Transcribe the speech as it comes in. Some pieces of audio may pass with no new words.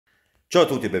Ciao a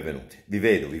tutti e benvenuti. Vi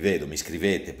vedo, mi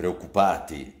scrivete,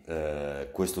 preoccupati,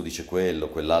 questo dice quello,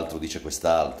 quell'altro dice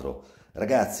quest'altro.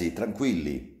 Ragazzi,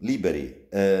 tranquilli, liberi.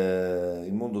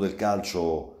 Il mondo del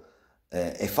calcio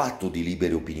è fatto di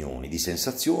libere opinioni, di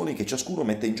sensazioni che ciascuno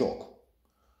mette in gioco.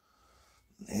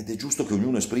 Ed è giusto che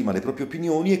ognuno esprima le proprie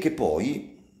opinioni e che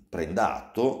poi prenda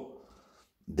atto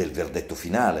del verdetto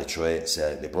finale, cioè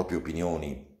se le proprie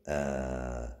opinioni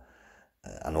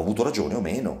hanno avuto ragione o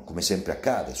meno, come sempre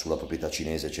accade. Sulla proprietà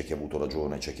cinese c'è chi ha avuto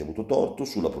ragione e c'è chi ha avuto torto,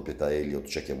 sulla proprietà Elliott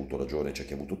c'è chi ha avuto ragione e c'è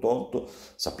chi ha avuto torto,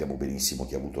 sappiamo benissimo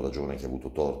chi ha avuto ragione e chi ha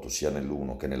avuto torto sia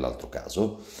nell'uno che nell'altro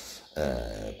caso,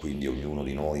 quindi ognuno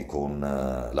di noi con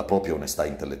la propria onestà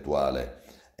intellettuale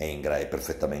è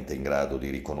perfettamente in grado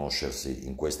di riconoscersi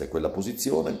in questa e quella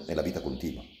posizione e la vita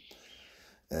continua.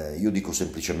 Io dico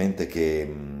semplicemente che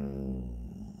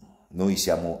noi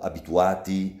siamo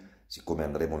abituati, siccome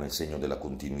andremo nel segno della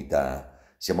continuità,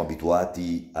 siamo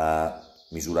abituati a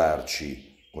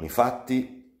misurarci con i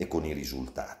fatti e con i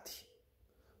risultati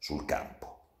sul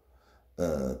campo.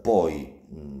 Poi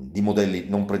di modelli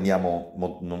non prendiamo,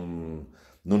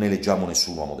 non eleggiamo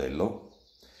nessuno a modello.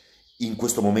 In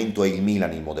questo momento è il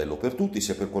Milan il modello per tutti,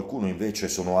 se per qualcuno invece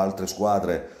sono altre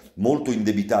squadre molto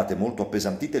indebitate, molto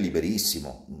appesantite,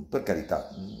 liberissimo, per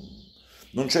carità,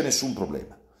 non c'è nessun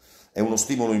problema. È uno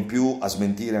stimolo in più a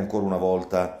smentire ancora una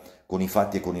volta con i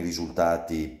fatti e con i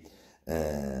risultati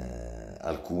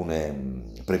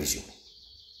alcune previsioni.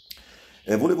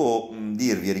 Volevo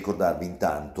dirvi e ricordarvi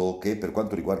intanto che per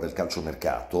quanto riguarda il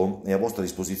calciomercato è a vostra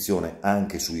disposizione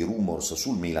anche sui rumors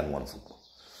sul Milan OneFootball.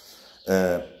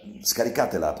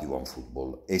 Scaricate l'app di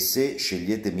OneFootball e se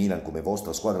scegliete Milan come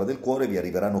vostra squadra del cuore vi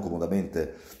arriveranno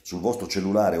comodamente sul vostro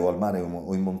cellulare o al mare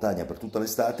o in montagna per tutta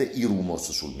l'estate i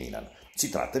rumors sul Milan. Si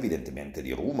tratta evidentemente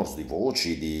di rumors, di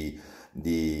voci,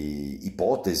 di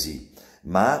ipotesi,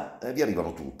 ma vi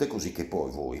arrivano tutte così che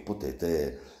poi voi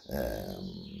potete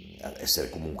essere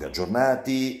comunque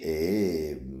aggiornati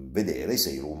e vedere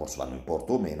se i rumors vanno in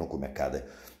porto o meno, come accade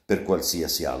per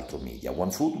qualsiasi altro media.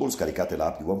 OneFootball, scaricate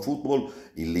l'app di OneFootball,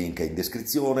 il link è in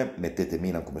descrizione, mettete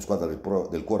Milan come squadra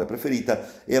del cuore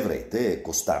preferita e avrete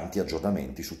costanti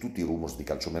aggiornamenti su tutti i rumors di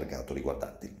calciomercato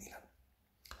riguardanti il Milan.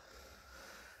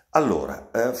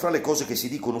 Allora, fra le cose che si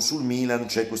dicono sul Milan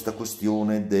c'è questa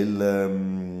questione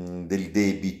del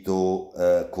debito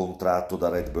contratto da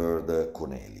Redbird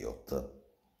con Elliott.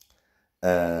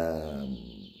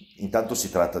 Intanto si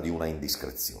tratta di una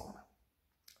indiscrezione.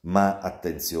 Ma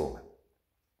attenzione,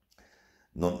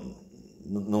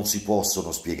 non si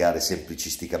possono spiegare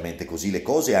semplicisticamente così le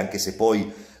cose, anche se poi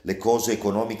le cose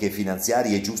economiche e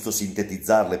finanziarie è giusto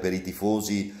sintetizzarle per i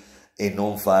tifosi e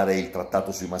non fare il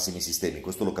trattato sui massimi sistemi,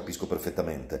 questo lo capisco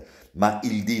perfettamente, ma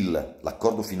il deal,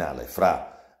 l'accordo finale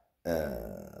fra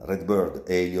Redbird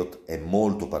e Elliott è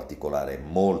molto particolare, è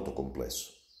molto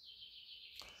complesso.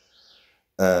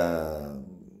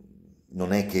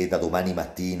 Non è che da domani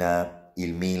mattina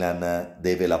il Milan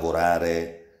deve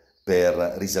lavorare per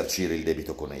risarcire il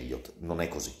debito con Elliott, non è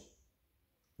così.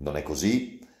 Non è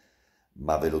così,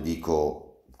 ma ve lo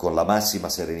dico con la massima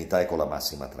serenità e con la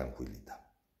massima tranquillità.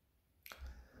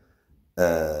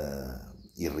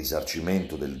 Il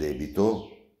risarcimento del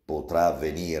debito potrà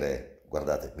avvenire,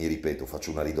 guardate, mi ripeto, faccio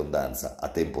una ridondanza, a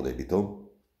tempo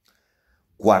debito,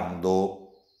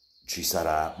 quando ci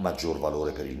sarà maggior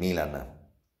valore per il Milan.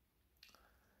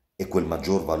 E quel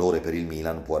maggior valore per il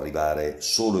Milan può arrivare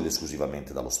solo ed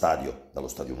esclusivamente dallo stadio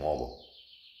nuovo.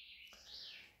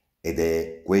 Ed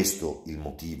è questo il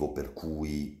motivo per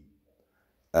cui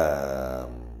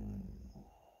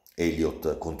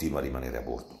Elliott continua a rimanere a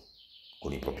bordo,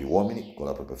 con i propri uomini, con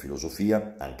la propria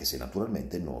filosofia, anche se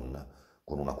naturalmente non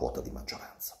con una quota di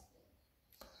maggioranza.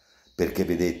 Perché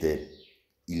vedete,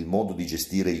 il modo di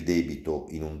gestire il debito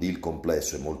in un deal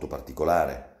complesso è molto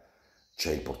particolare.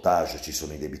 C'è il portage, ci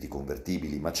sono i debiti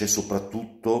convertibili, ma c'è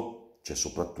soprattutto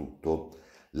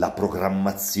la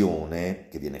programmazione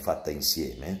che viene fatta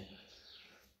insieme.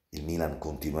 Il Milan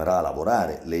continuerà a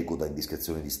lavorare, leggo da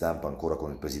indiscrezione di stampa ancora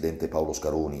con il presidente Paolo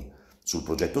Scaroni, sul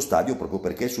progetto stadio, proprio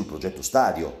perché è sul progetto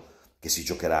stadio che si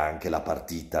giocherà anche la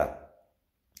partita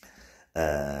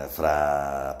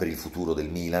per il futuro del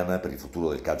Milan, per il futuro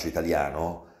del calcio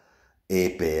italiano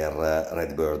e per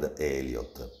Redbird e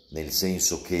Elliott, nel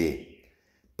senso che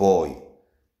poi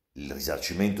il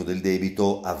risarcimento del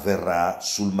debito avverrà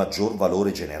sul maggior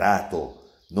valore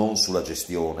generato, non sulla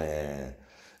gestione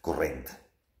corrente.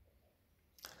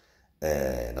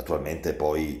 Naturalmente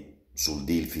poi sul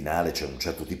deal finale c'è un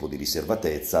certo tipo di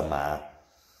riservatezza, ma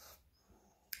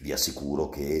vi assicuro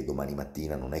che domani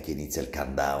mattina non è che inizia il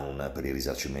countdown per il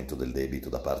risarcimento del debito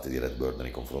da parte di Redbird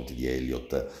nei confronti di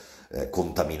Elliott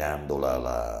contaminando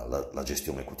la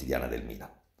gestione quotidiana del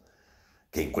Milan,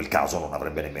 che in quel caso non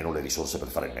avrebbe nemmeno le risorse per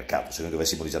fare il mercato. Se noi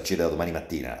dovessimo risarcire da domani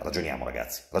mattina, ragioniamo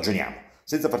ragazzi, ragioniamo,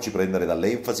 senza farci prendere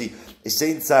dall'enfasi e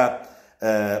senza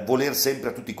voler sempre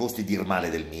a tutti i costi dir male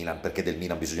del Milan, perché del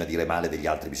Milan bisogna dire male, degli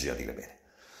altri bisogna dire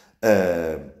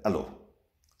bene. Allora,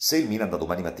 se il Milan da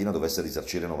domani mattina dovesse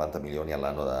risarcire 90 milioni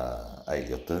all'anno a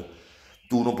Elliott,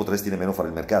 tu non potresti nemmeno fare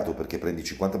il mercato, perché prendi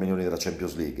 50 milioni della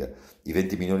Champions League, i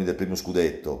 20 milioni del premio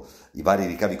scudetto, i vari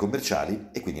ricavi commerciali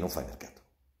e quindi non fai mercato.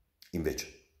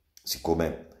 Invece,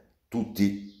 siccome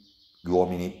tutti gli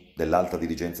uomini dell'alta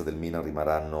dirigenza del Milan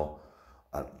rimarranno,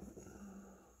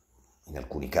 in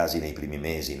alcuni casi nei primi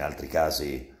mesi, in altri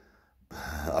casi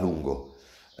a lungo,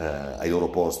 ai loro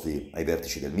posti, ai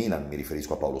vertici del Milan, mi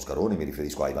riferisco a Paolo Scaroni, mi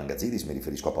riferisco a Ivan Gazidis, mi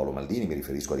riferisco a Paolo Maldini, mi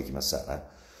riferisco a Ricky Massara,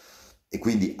 e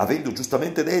quindi avendo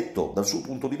giustamente detto dal suo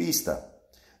punto di vista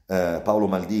Paolo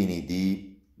Maldini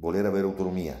di voler avere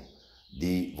autonomia,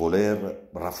 di voler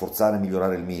rafforzare e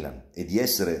migliorare il Milan e di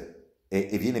essere,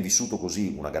 e viene vissuto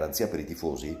così, una garanzia per i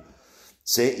tifosi,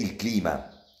 se il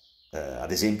clima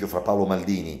ad esempio fra Paolo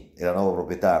Maldini e la nuova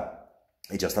proprietà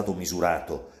è già stato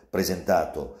misurato,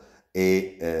 presentato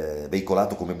e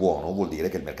veicolato come buono, vuol dire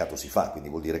che il mercato si fa, quindi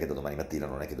vuol dire che da domani mattina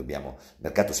non è che dobbiamo, il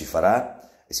mercato si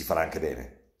farà e si farà anche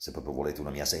bene, se proprio volete una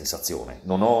mia sensazione.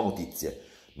 Non ho notizie,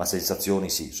 ma sensazioni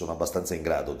sì, sono abbastanza in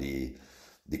grado di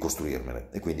costruirmele,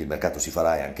 e quindi il mercato si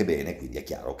farà e anche bene, quindi è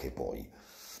chiaro che poi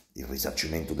il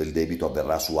risarcimento del debito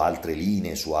avverrà su altre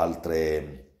linee, su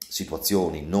altre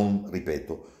situazioni, non,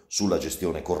 ripeto, sulla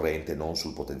gestione corrente, non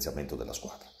sul potenziamento della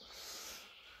squadra.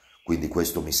 Quindi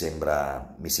questo mi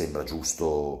sembra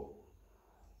giusto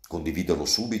condividerlo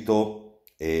subito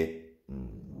e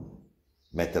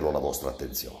metterlo alla vostra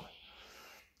attenzione.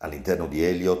 All'interno di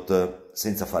Elliott,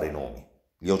 senza fare nomi,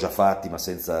 li ho già fatti ma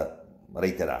senza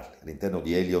reiterarli, all'interno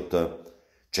di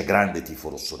Elliott c'è grande tifo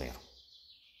rossonero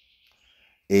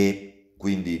e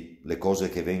quindi le cose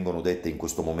che vengono dette in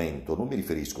questo momento, non mi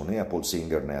riferisco né a Paul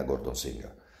Singer né a Gordon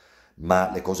Singer,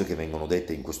 ma le cose che vengono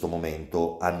dette in questo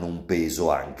momento hanno un peso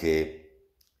anche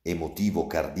emotivo,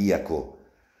 cardiaco,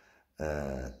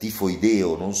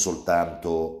 tifoideo, non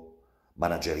soltanto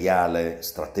manageriale,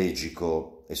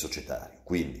 strategico e societario.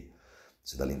 Quindi,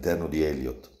 se dall'interno di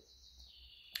Elliott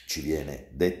ci viene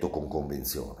detto con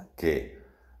convinzione che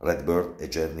Redbird e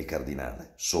Gerny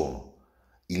Cardinale sono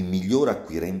il miglior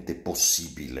acquirente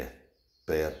possibile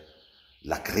per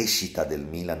la crescita del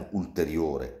Milan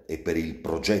ulteriore e per il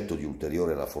progetto di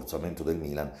ulteriore rafforzamento del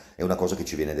Milan, è una cosa che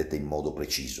ci viene detta in modo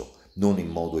preciso, non in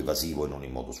modo evasivo e non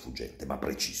in modo sfuggente, ma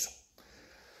preciso.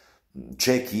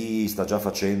 C'è chi sta già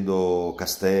facendo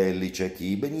castelli, c'è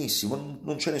chi... Benissimo,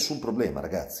 non c'è nessun problema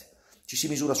ragazzi, ci si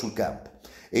misura sul campo.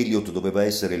 Elliott doveva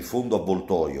essere il fondo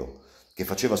avvoltoio che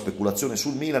faceva speculazione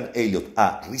sul Milan, Elliott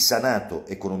ha risanato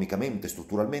economicamente,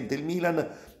 strutturalmente il Milan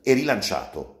e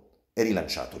rilanciato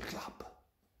il club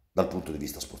dal punto di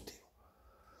vista sportivo,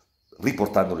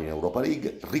 riportandolo in Europa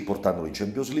League, riportandolo in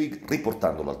Champions League,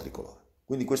 riportandolo al tricolore.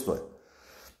 Quindi questo è.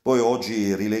 Poi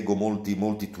oggi rilego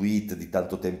molti tweet di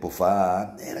tanto tempo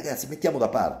fa, ragazzi mettiamo da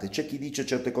parte, c'è chi dice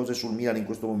certe cose sul Milan in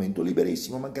questo momento,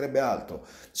 liberissimo, mancherebbe altro,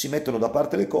 si mettono da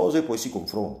parte le cose e poi si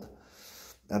confronta.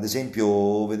 Ad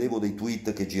esempio vedevo dei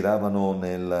tweet che giravano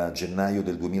nel gennaio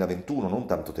del 2021, non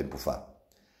tanto tempo fa.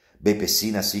 Beh,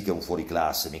 Pessina sì che è un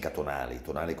fuoriclasse, mica Tonali.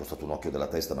 Tonali è costato un occhio della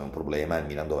testa, ma è un problema, e il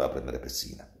Milan doveva prendere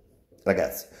Pessina.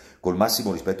 Ragazzi, col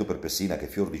massimo rispetto per Pessina, che è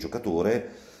fior di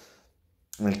giocatore,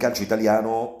 nel calcio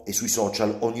italiano e sui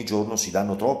social ogni giorno si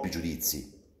danno troppi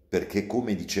giudizi, perché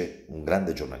come dice un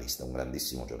grande giornalista, un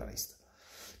grandissimo giornalista,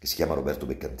 che si chiama Roberto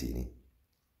Beccantini,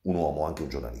 un uomo, anche un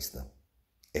giornalista,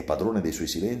 è padrone dei suoi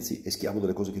silenzi e schiavo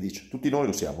delle cose che dice. Tutti noi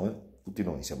lo siamo, tutti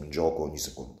noi siamo in gioco ogni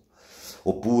secondo.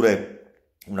 Oppure...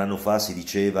 un anno fa si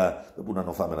diceva, dopo un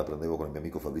anno fa me la prendevo con il mio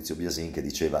amico Fabrizio Biasin, che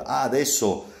diceva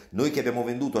adesso noi che abbiamo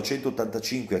venduto a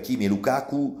 185 Hakimi e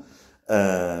Lukaku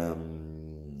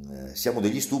siamo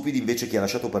degli stupidi, invece chi ha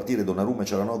lasciato partire Donnarumma e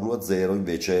Çalhanoğlu a 0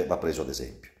 invece va preso ad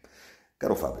esempio.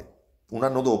 Caro Fabri, un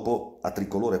anno dopo a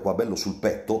tricolore qua bello sul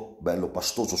petto, bello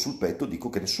pastoso sul petto, dico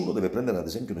che nessuno deve prendere ad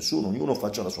esempio nessuno, ognuno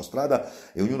faccia la sua strada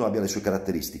e ognuno abbia le sue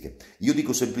caratteristiche. Io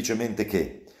dico semplicemente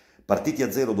che partiti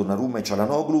a 0 Donnarumma e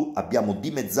Çalhanoğlu, abbiamo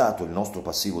dimezzato il nostro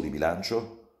passivo di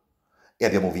bilancio e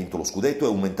abbiamo vinto lo scudetto e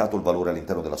aumentato il valore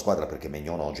all'interno della squadra, perché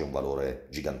Maignan oggi è un valore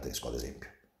gigantesco, ad esempio.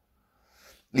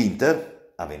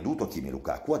 L'Inter ha venduto Hakimi e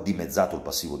Lukaku, ha dimezzato il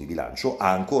passivo di bilancio,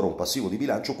 ha ancora un passivo di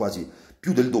bilancio quasi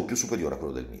più del doppio superiore a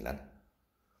quello del Milan.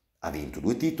 Ha vinto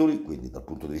 2 titoli, quindi dal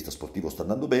punto di vista sportivo sta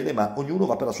andando bene, ma ognuno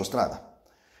va per la sua strada.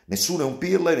 Nessuno è un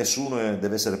pirla e nessuno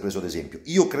deve essere preso ad esempio.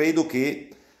 Io credo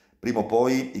che prima o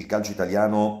poi il calcio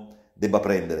italiano debba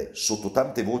prendere sotto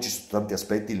tante voci, sotto tanti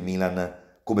aspetti il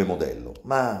Milan come modello,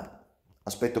 ma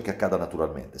aspetto che accada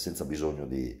naturalmente, senza bisogno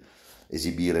di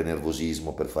esibire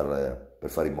nervosismo per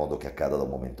fare in modo che accada da un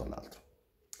momento all'altro.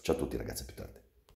 Ciao a tutti ragazzi, a più tardi.